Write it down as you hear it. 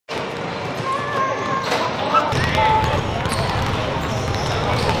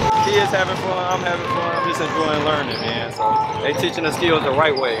kids having fun, I'm having fun, I'm just enjoying learning, man. So they teaching the skills the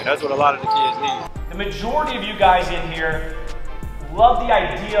right way, and that's what a lot of the kids need. The majority of you guys in here love the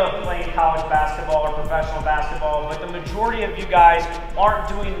idea of playing college basketball or professional basketball, but the majority of you guys aren't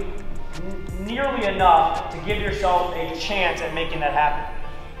doing nearly enough to give yourself a chance at making that happen.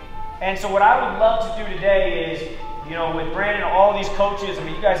 And so what I would love to do today is, you know, with Brandon and all these coaches, I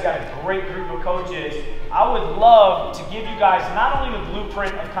mean, you guys got a great group of coaches. I would love to give you guys not only the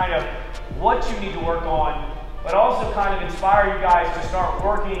blueprint of kind of what you need to work on, but also kind of inspire you guys to start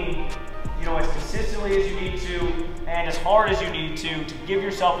working, you know, as consistently as you need to and as hard as you need to give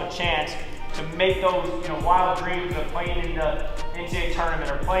yourself a chance to make those, you know, wild dreams of playing in the NCAA tournament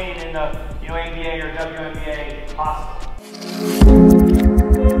or playing in the, you know, NBA or WNBA possible.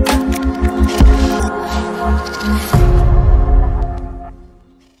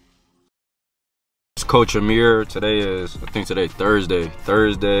 Coach Amir. Today is, I think today's Thursday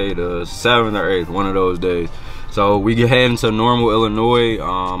the 7th or 8th, one of those days. So we get heading to Normal, Illinois.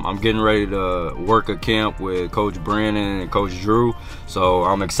 I'm getting ready to work a camp with Coach Brandon and Coach Drew. So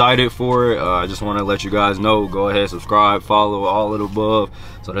I'm excited for it. I just want to let you guys know, go ahead, subscribe, follow, all of the above.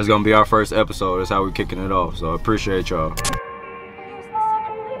 So that's gonna be our first episode. That's how we're kicking it off. So I appreciate y'all.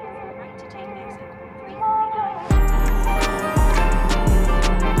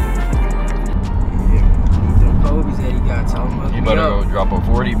 You better go drop a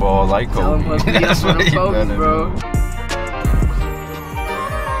 40 ball like Kobe. That's what you better do, bro.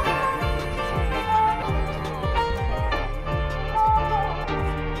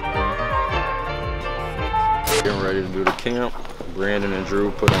 Getting ready to do the camp. Brandon and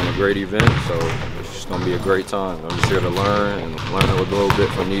Drew put on a great event, so it's just gonna be a great time. I'm just here to learn and learn a little bit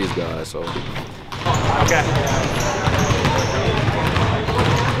from these guys. So. Okay.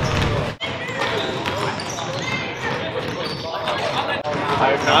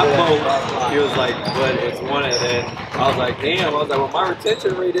 He was like, but it's one, and then I was like, damn. I was like, well, my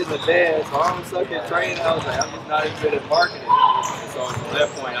retention rate isn't bad, so I'm sucking training. I was like, I'm just not as good at marketing. And so from that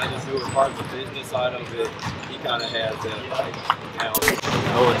point, I just knew it was part of the business side of it. He kind of has that, like, now,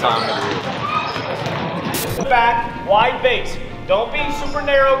 know what time it is. Back, wide base. Don't be super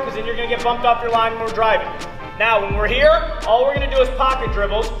narrow, because then you're going to get bumped off your line when we're driving. Now, when we're here, all we're going to do is pocket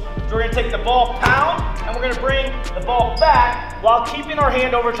dribbles. So we're going to take the ball pound, and we're going to bring the ball back while keeping our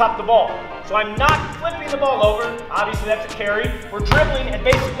hand over top the ball. So I'm not flipping the ball over. Obviously, that's a carry. We're dribbling and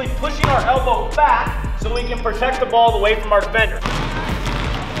basically pushing our elbow back so we can protect the ball away from our defender.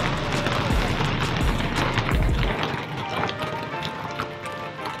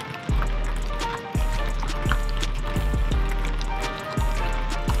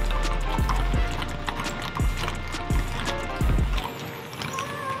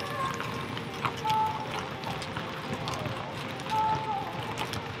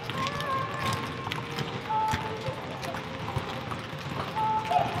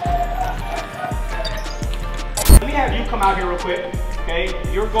 Have you come out here real quick, okay?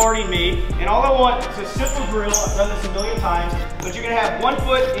 You're guarding me, and all I want is a simple drill. I've done this a million times, but you're gonna have 1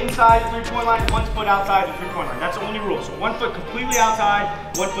 foot inside the three-point line, 1 foot outside the three-point line. That's the only rule. So 1 foot completely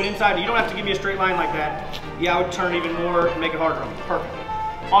outside, 1 foot inside. You don't have to give me a straight line like that. Yeah, I would turn even more and make it harder on me. Perfect.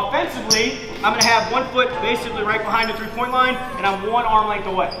 Offensively, I'm gonna have 1 foot basically right behind the three-point line, and I'm 1 arm length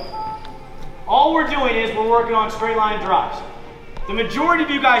away. All we're doing is we're working on straight line drives. The majority of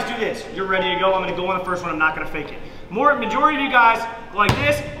you guys do this. You're ready to go. I'm going to go on the first one. I'm not going to fake it. Majority of you guys go like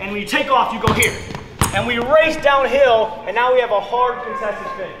this, and when you take off, you go here. And we race downhill, and now we have a hard contested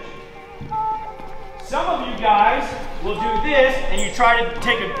finish. Some of you guys will do this, and you try to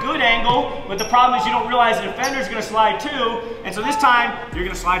take a good angle, but the problem is you don't realize the defender is going to slide too, and so this time, you're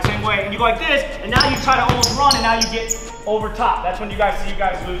going to slide the same way, and you go like this, and now you try to almost run, and now you get over top. That's when you guys see you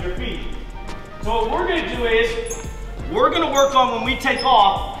guys lose your feet. So what we're going to do is, we're going to work on when we take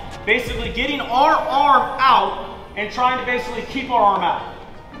off, basically getting our arm out and trying to basically keep our arm out.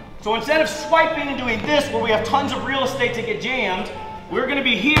 So instead of swiping and doing this where we have tons of real estate to get jammed, we're going to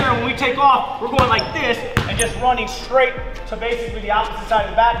be here, and when we take off, we're going like this and just running straight to basically the opposite side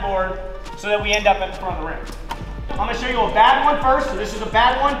of the backboard so that we end up at the front of the rim. I'm going to show you a bad one first. So this is a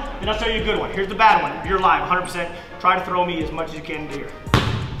bad one, then I'll show you a good one. Here's the bad one. You're live, 100%. Try to throw me as much as you can into here.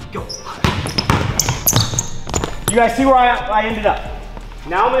 Go. You guys see where I ended up.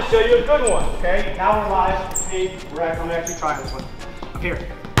 Now I'm going to show you a good one, okay? Now we're live. See, I'm actually trying this one. Up here.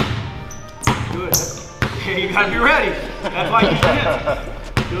 Good. Okay, you got to be ready. That's why you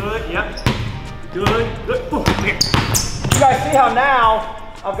hit. Good, yep. Good, good. Boom, here. You guys see how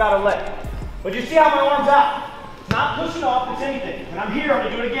now I've got a leg. But you see how my arm's out. It's not pushing off, it's anything. And I'm here, I'm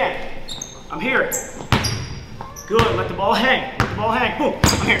going to do it again. I'm here. Good, let the ball hang. Let the ball hang. Boom,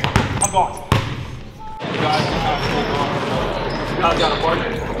 I'm here. I'm gone. You guys got a partner.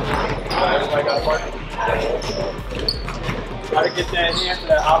 Everybody got a partner. Try to get that hand to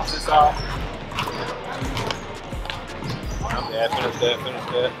that opposite side. Yeah, finish that, finish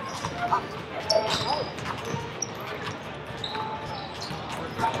that.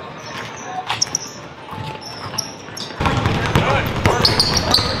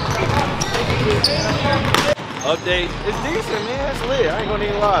 Update. It's decent, man. It's lit. I ain't gonna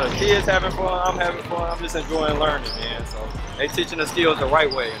need a lot. The kids having fun. I'm having fun. I'm just enjoying learning, man. So they teaching the skills the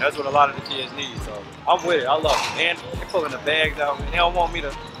right way, and that's what a lot of the kids need. So I'm with it. I love it. And they're pulling the bags out. And they don't want me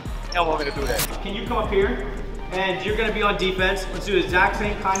to. They don't want me to do that. Can you come up here? And you're gonna be on defense. Let's do the exact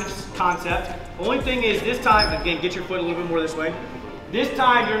same kind of concept. Only thing is this time, again, get your foot a little bit more this way. This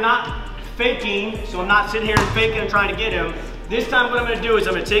time you're not faking, so I'm not sitting here and faking and trying to get him. This time what I'm gonna do is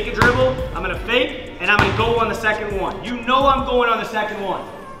I'm gonna take a dribble, I'm gonna fake, and I'm gonna go on the second one. You know I'm going on the second one.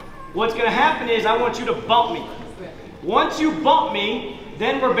 What's gonna happen is I want you to bump me. Once you bump me,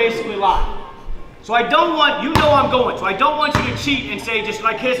 then we're basically live. So I don't want, you know I'm going, so I don't want you to cheat and say just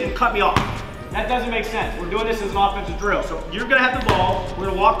like this and cut me off. That doesn't make sense. We're doing this as an offensive drill. So you're gonna have the ball, we're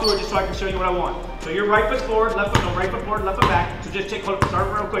gonna walk through it just so I can show you what I want. So you're right foot forward, left foot, no, right foot forward, left foot back. So just start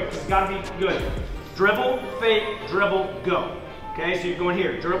real quick, it's gotta be good. Dribble, fake, dribble, go. Okay, so you're going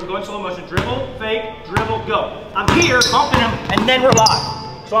here, dribble, go in slow motion, dribble, fake, dribble, go. I'm here, bumping him, and then we're live.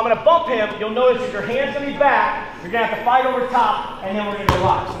 So I'm gonna bump him, you'll notice that your hand's gonna be back, you're gonna have to fight over top, and then we're gonna go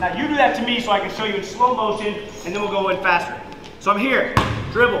live. So now you do that to me so I can show you in slow motion, and then we'll go in faster. So I'm here,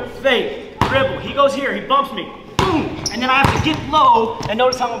 dribble, fake, dribble, he goes here, he bumps me, boom, and then I have to get low, and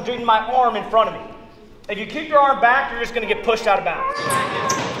notice how I'm doing my arm in front of me. If you keep your arm back, you're just gonna get pushed out of bounds.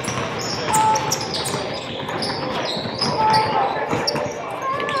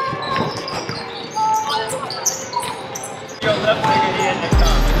 Your left leg in the end next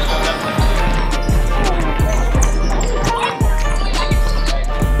time.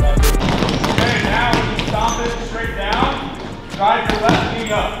 Okay, now when you stomp it straight down, drive your left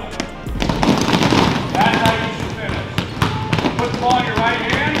knee up. That's how you should finish. Put the ball in your right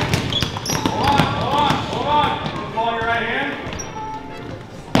hand. Hold on, hold on, hold on. Put the ball in your right hand.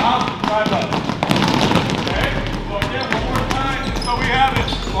 Stop, drive up. Okay, so again, one more time, just so we have it.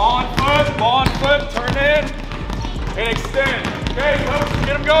 Ball on foot, turn in. And extend. Okay, folks,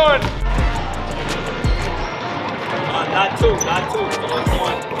 get them going. Not two. So it's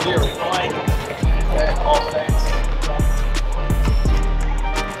one. Here, one. And all fast.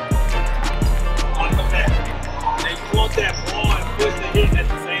 On the back. They want that ball and foot to hit at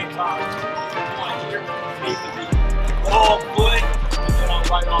the same time. One here needs to be ball, foot, and then on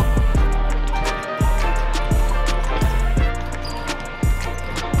right off.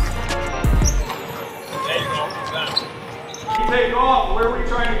 Take off. Where are we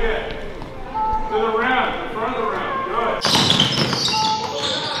trying to get? To the rim, in front of the rim. Good.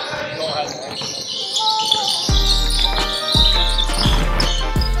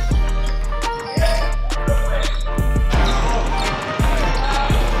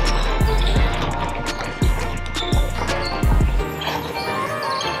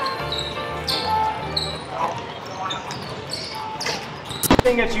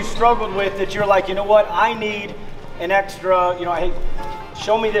 Thing that you struggled with that you're like, you know what, I need an extra, you know, hey,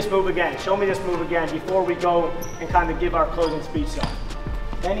 show me this move again before we go and kind of give our closing speech. So,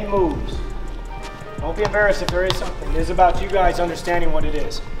 any moves? Don't be embarrassed if there is something. It is about you guys understanding what it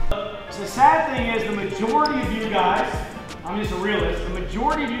is. So the sad thing is the majority of you guys, I'm just a realist, the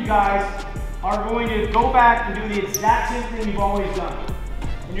majority of you guys are going to go back and do the exact same thing you've always done.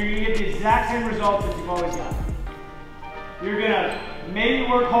 And you're going to get the exact same results that you've always done. You're going to maybe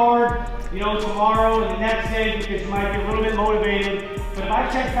work hard, you know, tomorrow and the next day because you might be a little bit motivated. But if I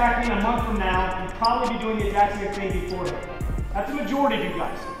check back in a month from now, you'll probably be doing the exact same thing before that. That's the majority of you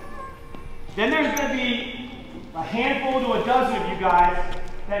guys. Then there's going to be a handful to a dozen of you guys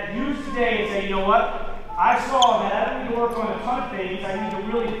that use today and say, you know what? I saw that I don't need to work on a ton of things. I need to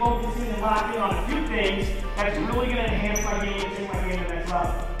really focus in and lock in on a few things that is really going to enhance my game and take my game to the next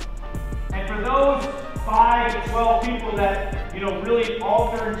level. And for those 5 to 12 people that, you know, really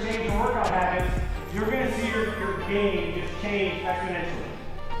alter and change your workout habits, you're going to see your game just change exponentially.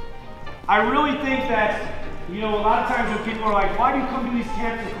 I really think that, you know, a lot of times when people are like, why do you come to these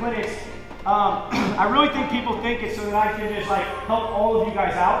camps and clinics? I really think people think it's so that I can just like help all of you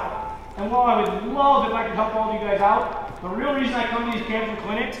guys out. And while I would love if I could help all of you guys out, the real reason I come to these camps and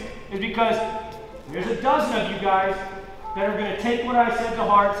clinics is because there's a dozen of you guys that are going to take what I said to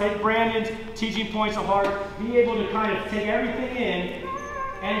heart, take Brandon's teaching points to heart, be able to kind of take everything in,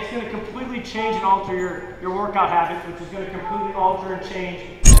 and it's going to completely change and alter your workout habits, which is going to completely alter and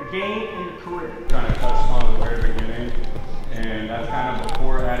change your game and your career. Kind of touched on at the very beginning, and that's kind of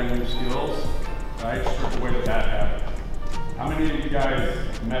before adding new skills, right? Strip away the bad habits. How many of you guys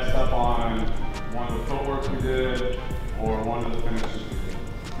messed up on one of the footwork we did or one of the finishes we did?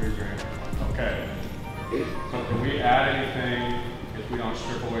 Raise your hand. Okay. So can we add anything if we don't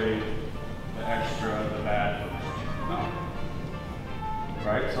strip away the extra, the bad? No.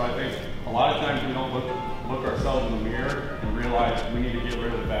 Right? So I think a lot of times we don't look ourselves in the mirror and realize we need to get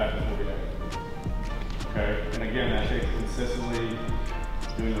rid of the bad before we act. Okay? And again, that takes consistently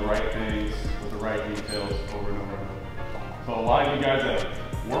doing the right things with the right details over and over and over. So a lot of you guys that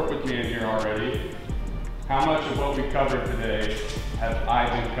work with me in here already, how much of what we covered today have I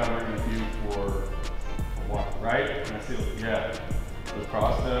been covering with you for a while, right? And I see, yeah, the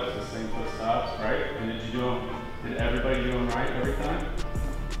cross steps, the same foot stops, right? And did you do them, did everybody do them right every time?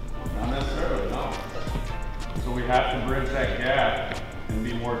 Not necessarily, no. So we have to bridge that gap and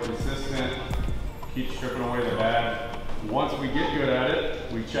be more consistent, keep stripping away the bad. Once we get good at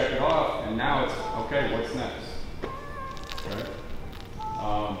it, we check it off, and now it's, okay, what's next? Okay.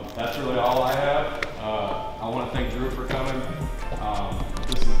 That's really all I have. I want to thank Drew for coming.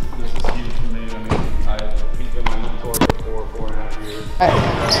 This is huge for me. I mean, he's been my mentor for 4.5 years.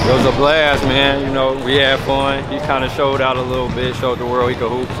 It was a blast, man. You know, we had fun. He kind of showed out a little bit, showed the world he could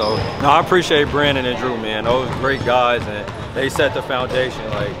hoop. So, no, I appreciate Brandon and Drew, man. Those great guys, and they set the foundation.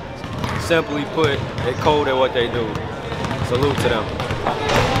 Like, simply put, they code at what they do. Salute to them.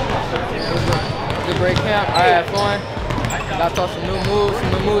 It was a great camp. I had fun. Got taught some new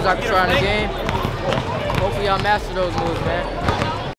moves I could try in the game. Hopefully I'll master those moves, man.